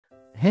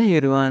Hey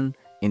everyone,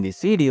 in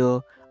this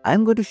video,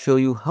 I'm going to show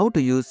you how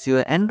to use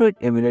your Android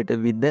emulator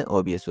with the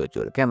OBS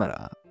virtual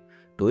camera.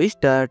 To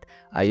start,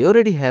 I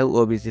already have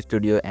OBS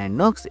Studio and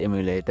Nox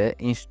emulator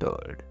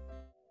installed.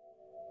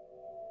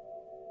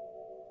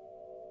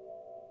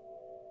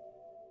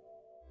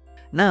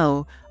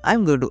 Now,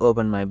 I'm going to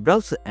open my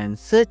browser and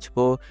search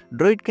for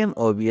DroidCam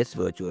OBS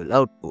virtual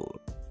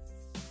output.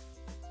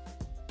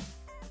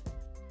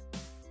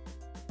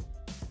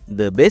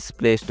 The best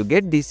place to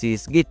get this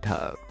is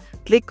GitHub.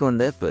 Click on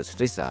the first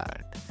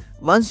result.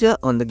 Once you are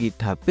on the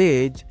GitHub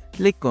page,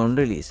 click on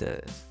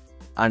Releases.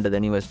 Under the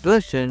newest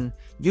version,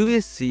 you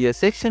will see a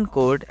section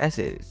called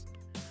Assets.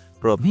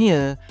 From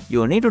here,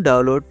 you need to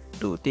download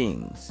two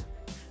things: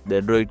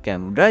 the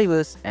DroidCam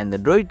drivers and the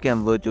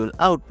DroidCam virtual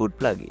output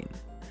plugin.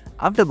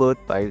 After both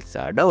files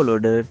are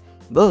downloaded,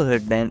 go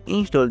ahead and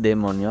install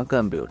them on your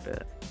computer.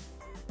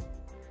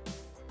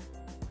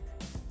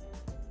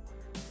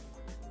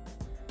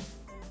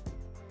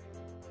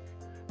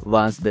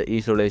 Once the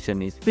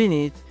installation is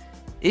finished,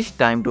 it's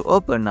time to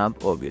open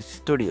up OBS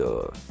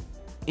Studio.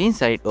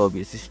 Inside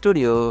OBS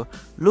Studio,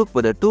 look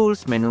for the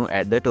Tools menu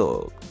at the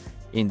top.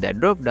 In that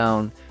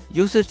drop-down,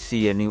 you should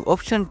see a new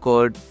option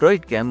called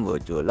DroidCam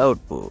Virtual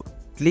Output.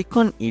 Click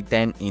on it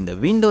and in the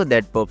window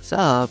that pops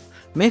up,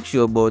 make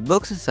sure both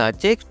boxes are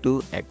checked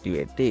to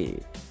activate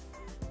it.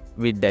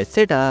 With that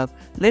set up,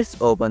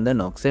 let's open the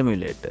Nox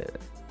emulator.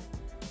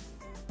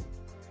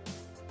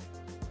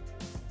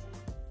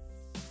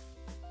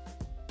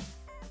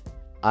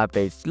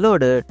 After it's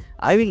loaded,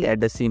 I will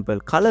add a simple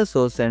color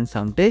source and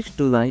some text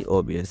to my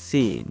OBS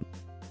scene.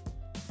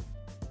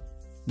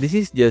 This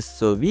is just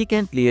so we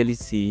can clearly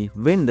see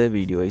when the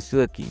video is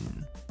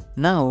working.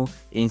 Now,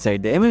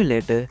 inside the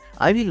emulator,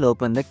 I will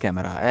open the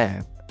camera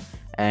app.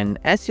 And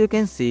as you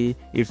can see,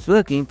 it's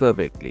working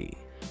perfectly.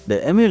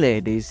 The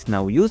emulator is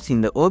now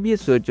using the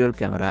OBS virtual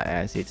camera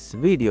as its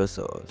video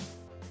source.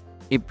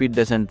 If it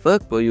doesn't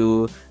work for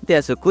you,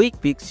 there's a quick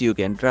fix you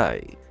can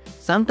try.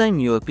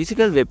 Sometimes your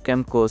physical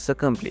webcam causes a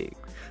conflict.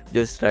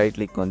 Just right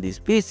click on this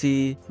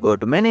PC, go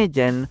to Manage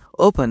and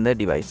open the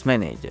Device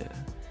Manager.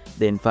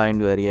 Then find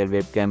your real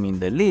webcam in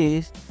the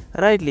list,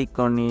 right click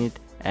on it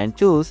and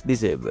choose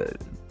Disable.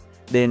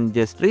 Then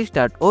just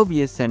restart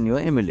OBS and your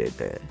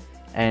emulator,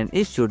 and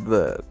it should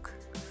work.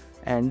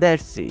 And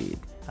that's it.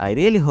 I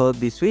really hope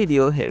this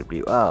video helped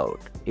you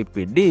out. If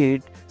it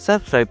did,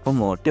 subscribe for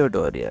more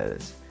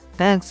tutorials.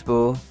 Thanks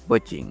for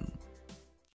watching.